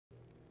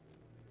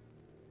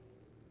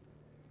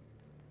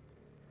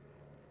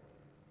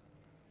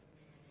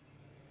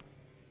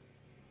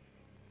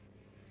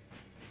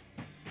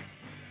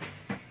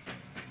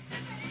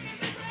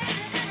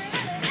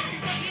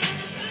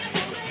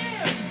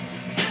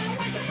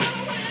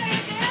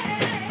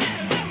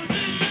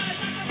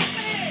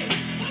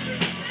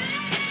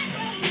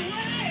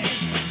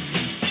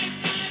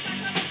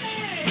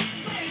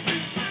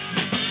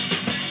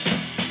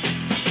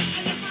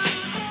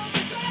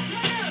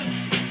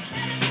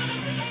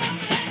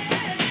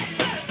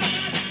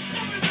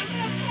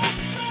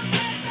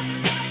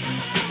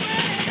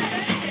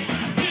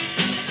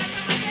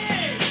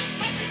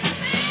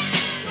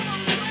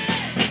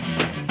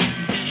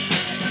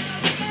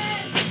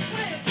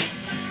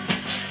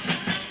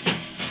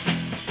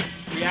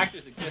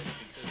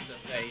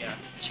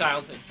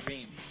childhood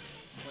dream.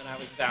 When I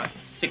was about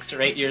 6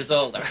 or 8 years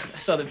old, I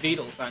saw the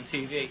Beatles on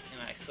TV,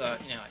 and I saw,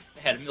 you know,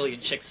 they had a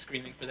million chicks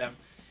screaming for them,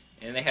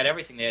 and they had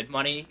everything. They had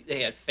money,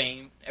 they had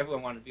fame.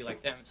 Everyone wanted to be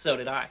like them, and so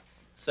did I.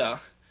 So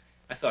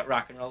I thought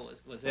rock and roll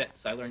was it.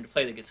 So I learned to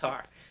play the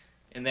guitar,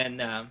 and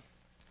then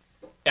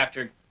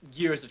after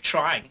years of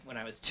trying, when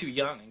I was too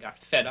young and got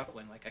fed up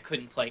when like I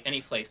couldn't play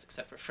any place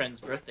except for friends'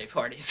 birthday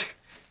parties,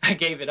 I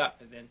gave it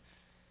up. And then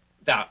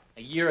about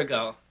a year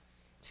ago,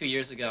 2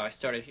 years ago, I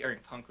started hearing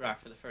punk rock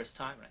for the first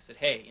time, and I said,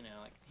 hey, you know,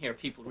 I can hear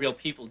people, real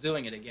people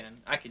doing it again.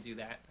 I could do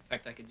that. In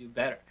fact, I could do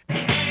better.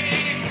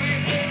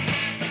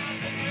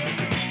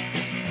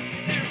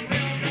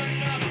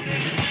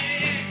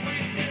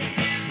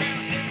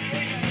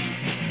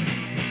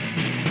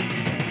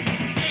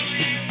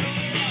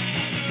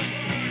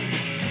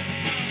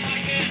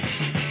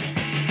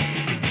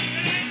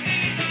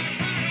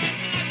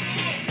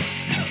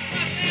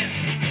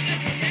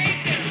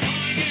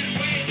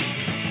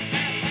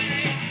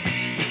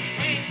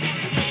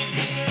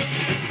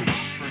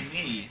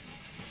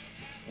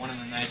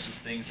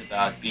 Things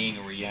about being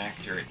a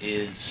reactor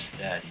is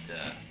that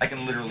I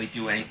can literally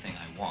do anything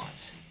I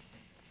want.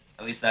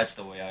 At least that's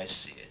the way I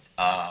see it.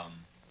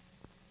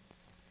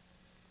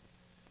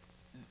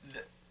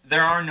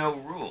 There are no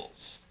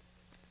rules.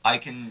 I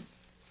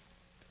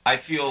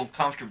feel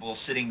comfortable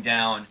sitting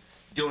down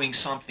doing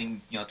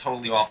something, you know,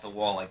 totally off the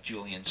wall, like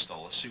Julian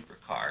stole a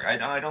supercar.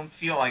 I don't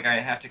feel like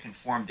I have to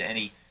conform to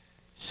any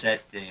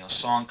set, you know,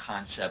 song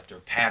concept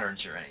or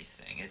patterns or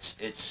anything.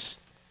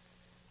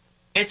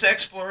 It's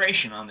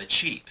exploration on the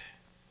cheap.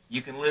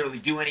 You can literally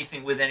do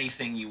anything with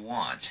anything you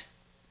want,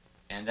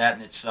 and that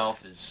in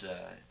itself is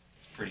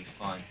pretty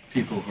fun.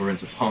 People who are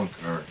into punk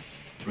are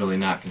really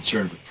not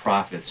concerned with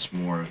profits,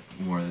 more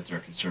that they're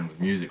concerned with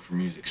music for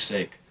music's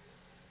sake,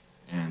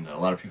 and a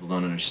lot of people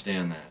don't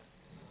understand that.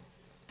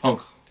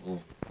 Punk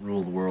will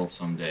rule the world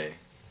someday.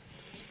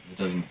 It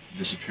doesn't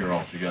disappear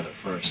altogether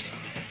first.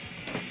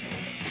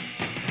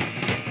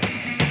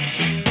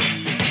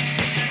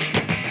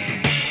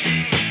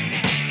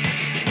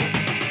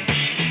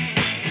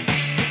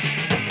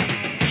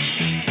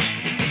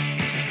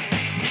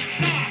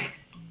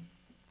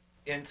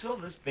 Until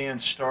this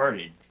band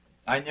started,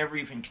 I never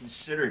even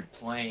considered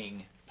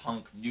playing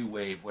punk, new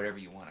wave, whatever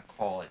you want to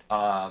call it.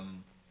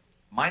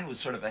 Mine was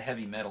sort of a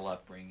heavy metal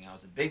upbringing. I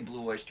was a big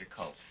Blue Oyster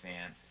Cult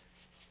fan.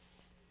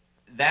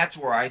 That's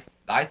where I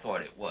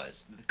thought it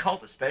was. The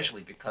Cult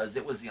especially, because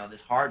it was, you know,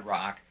 this hard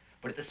rock,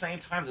 but at the same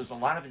time there was a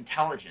lot of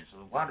intelligence,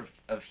 a lot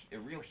of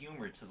real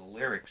humor to the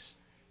lyrics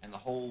and the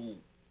whole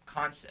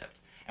concept.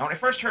 And when I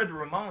first heard the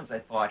Ramones, I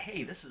thought,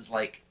 hey, this is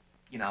like,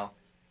 you know,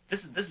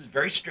 this is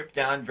very stripped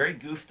down, very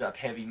goofed up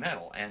heavy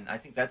metal, and I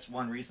think that's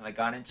one reason I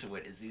got into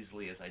it as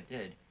easily as I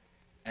did.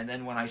 And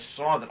then when I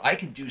saw that I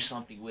could do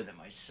something with it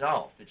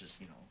myself, it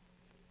just, you know,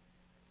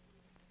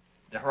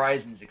 the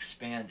horizons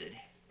expanded.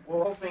 Well,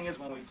 the whole thing is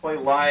when we play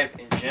live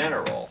in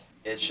general,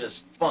 it's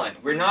just fun.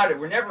 We're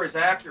never as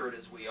accurate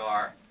as we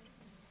are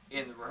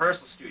in the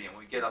rehearsal studio when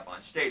we get up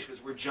on stage,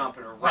 because we're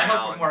jumping around. Well, I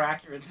hope we're more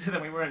accurate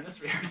than we were in this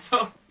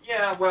rehearsal.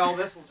 Yeah, well,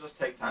 this will just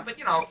take time. But,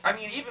 you know, I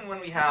mean, even when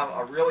we have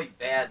a really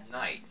bad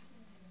night,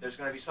 there's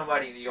going to be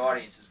somebody in the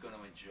audience who's going to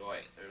enjoy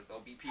it.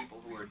 There'll be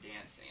people who are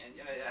dancing, and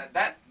you know,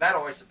 that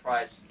always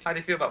surprises me. How do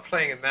you feel about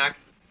playing at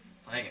Max's?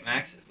 Playing at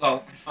Max's? Well,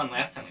 it was fun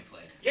last time we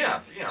played.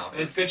 Yeah, you know. It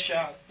was good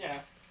shows, yeah.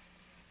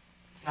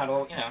 It's not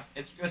all, you know,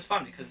 it was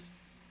fun because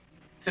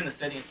it's in the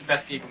city. It's the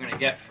best gig we're going to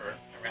get for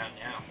around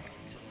now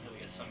until we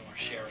get some more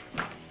share of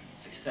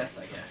success,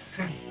 I guess.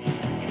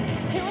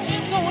 Here I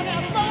am going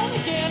out alone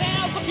again,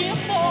 out looking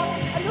for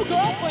a new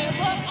girlfriend,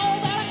 but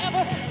all that I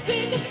ever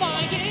seem to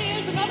find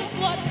is another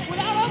slut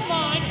without a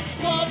mind.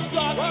 Love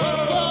sucks,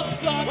 love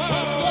sucks,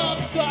 love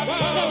sucks,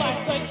 my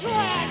life's a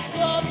drag.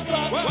 Love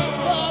sucks,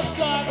 love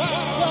sucks,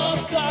 love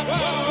sucks,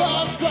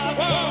 love sucks.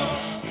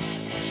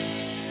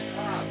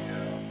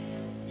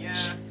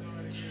 Yeah.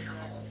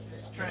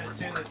 Just trying to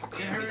tune this.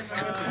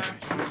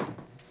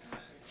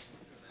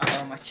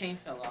 Oh, my chain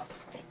fell off.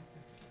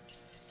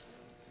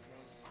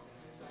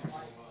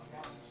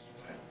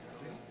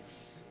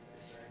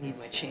 Need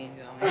my chain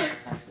going.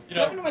 You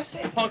know,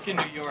 punk in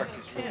New York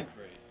is really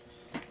great.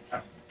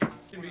 It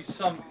can be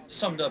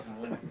summed up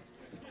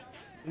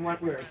in what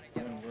word?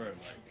 one word,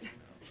 like,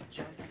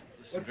 you know,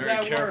 listen What's very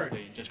that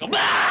carefully. word? Just go.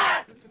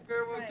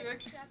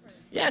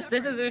 Yes,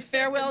 this is a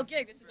farewell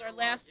gig. This is our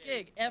last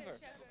gig ever.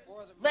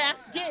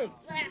 Last gig.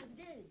 Last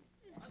gig.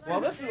 Well,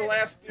 this is the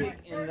last gig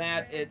in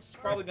that it's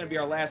probably going to be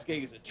our last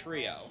gig as a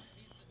trio.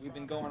 We've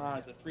been going on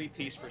as a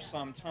three-piece for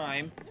some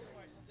time.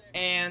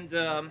 And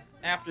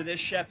after this,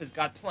 Shep has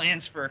got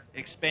plans for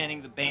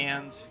expanding the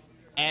band,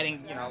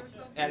 adding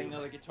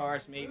other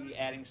guitars, maybe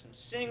adding some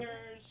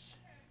singers.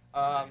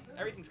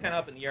 Everything's kind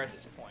of up in the air at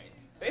this point.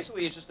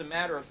 Basically, it's just a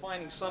matter of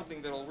finding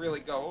something that'll really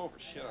go over.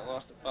 Shit, I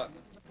lost a button.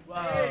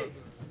 Whoa.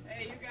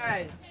 Hey, you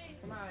guys,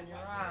 come on, you're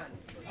on.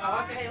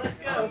 Oh, okay, let's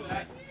go.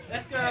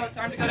 Let's go.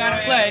 Time to go down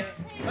and play.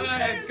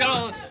 Got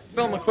all this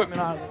film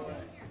equipment out of the way.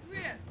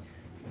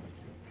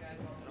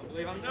 I don't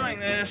believe I'm doing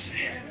this.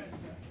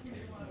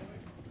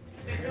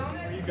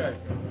 Where you guys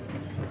go?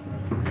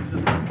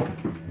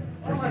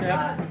 Oh my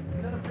God!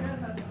 The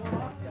band hasn't gone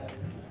off yet.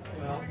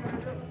 Well,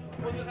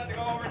 we'll just have to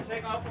go over and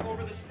take off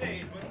over the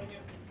stage. What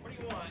do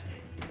you want?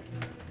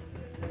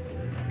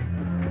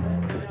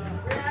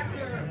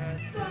 Reactor!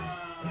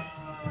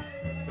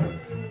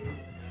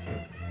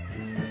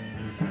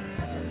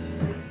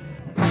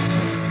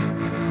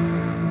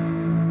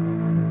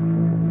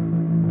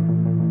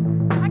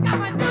 I got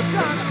my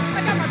neutrons,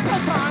 I got my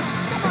protons,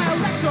 got my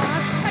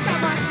electrons, I got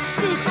my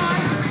shoes on,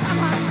 I'm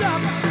hopped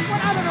up when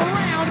I'm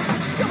around.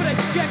 Give it a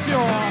check,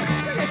 y'all.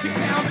 I guess you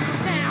count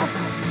now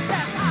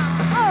that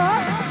I'm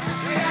up.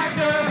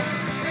 Reactor,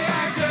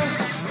 reactor,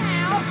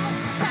 now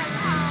that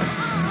I'm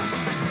up.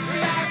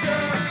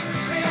 Reactor,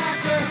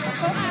 reactor,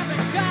 oh, I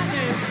haven't got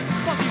it.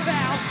 Funky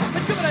valve,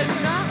 but give it a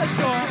knowledge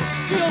or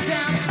shield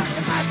down.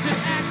 If I should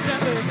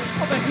accidentally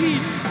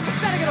overheat,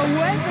 better get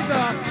away from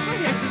the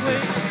radiation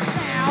leak.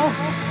 Now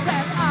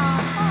that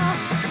I'm up.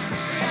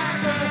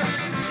 Reactor,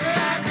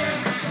 reactor,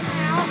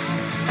 now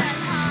that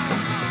I'm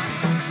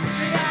up.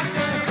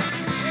 Reactor,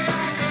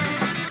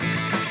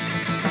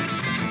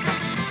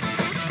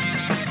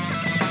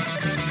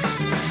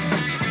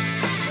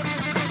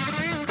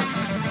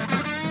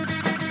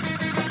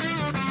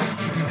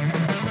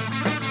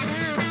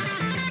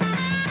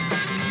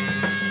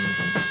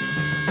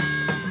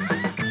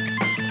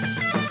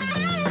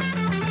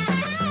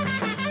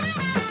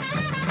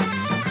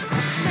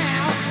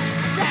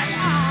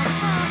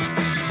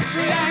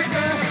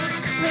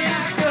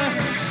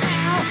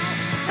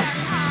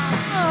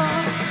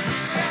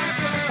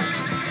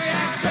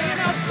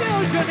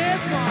 fusion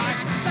is my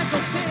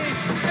specialty.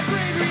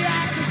 Every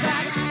reactor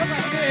that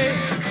like me,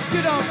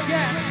 you don't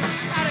get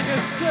out of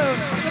here soon.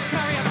 You'll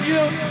carry a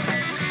mutant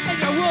in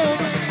your womb.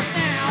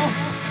 Now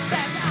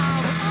that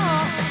I'm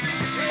up.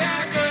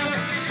 Reactor,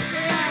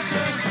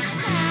 reactor.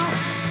 Now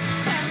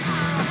that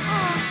I'm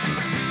up.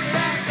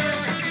 Reactor,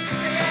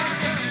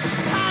 reactor.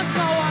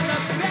 Cosmo on the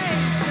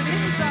bass and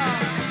he's a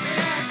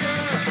reactor,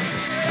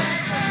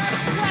 reactor.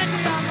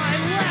 Wendy on my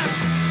left.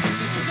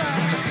 He's a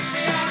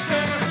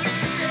reactor,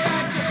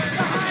 reactor.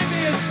 Behind me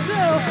is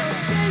Sue.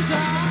 She's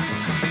a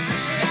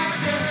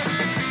reactor,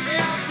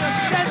 reactor.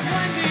 There's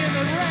Wendy in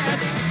the red.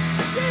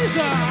 She's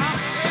a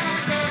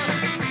reactor,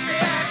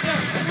 reactor.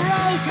 And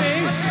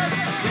Rosie,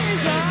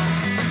 she's a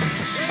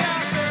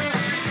reactor,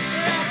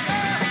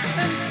 reactor.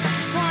 And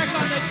Mark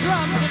on the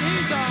drums, and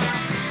he's a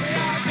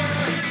reactor,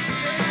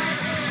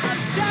 reactor. And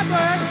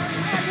Shepard,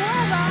 and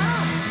we're the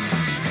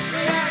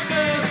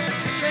reactors,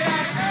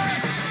 reactors.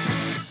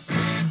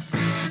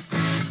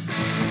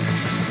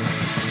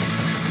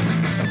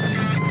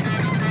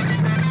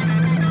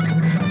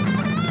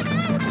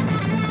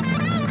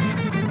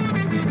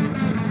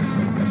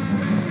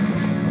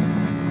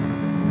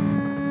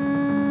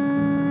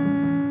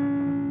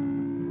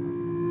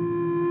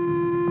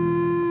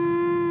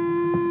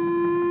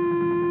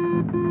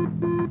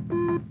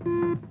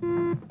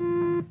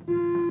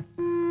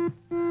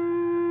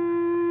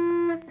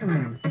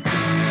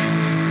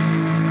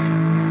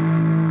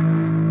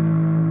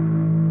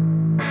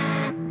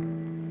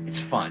 It's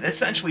fun.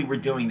 Essentially, we're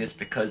doing this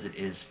because it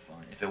is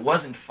fun. If it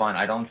wasn't fun,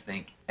 I don't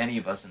think any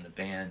of us in the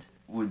band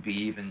would be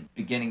even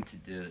beginning to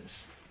do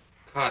this.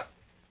 Cut.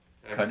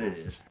 Cut it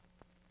is.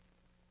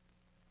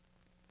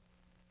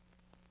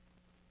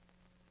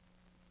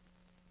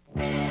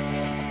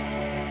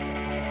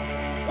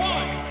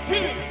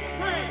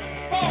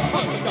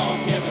 Hunger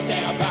don't give a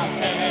damn about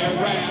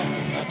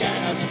Tehran,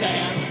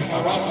 Afghanistan,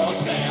 or Uncle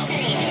Sam.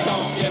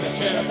 Don't give a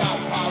shit about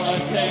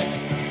politics,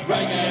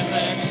 Reagan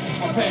Lynch,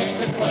 or pigs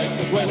to click.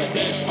 Cause with a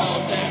dish ball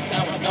dance,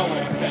 now we know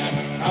where it's at.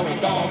 Now we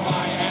don't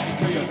mind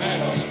adding to your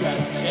mental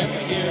stress. And if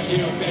we hear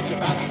you bitch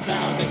about the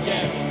sound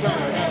again, we'll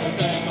turn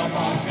everything up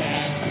on its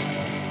head.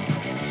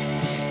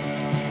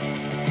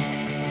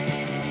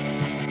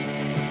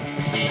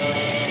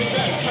 You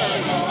better turn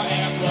your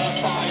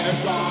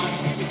amplifiers on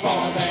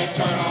before they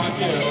turn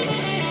on you.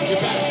 You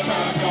better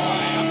turn your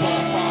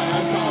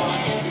amplifiers on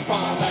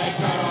before they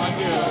turn on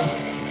you.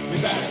 You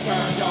better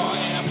turn your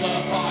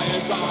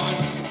amplifiers on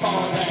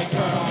before they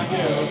turn on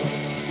you.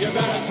 You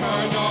better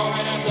turn your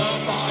amplifiers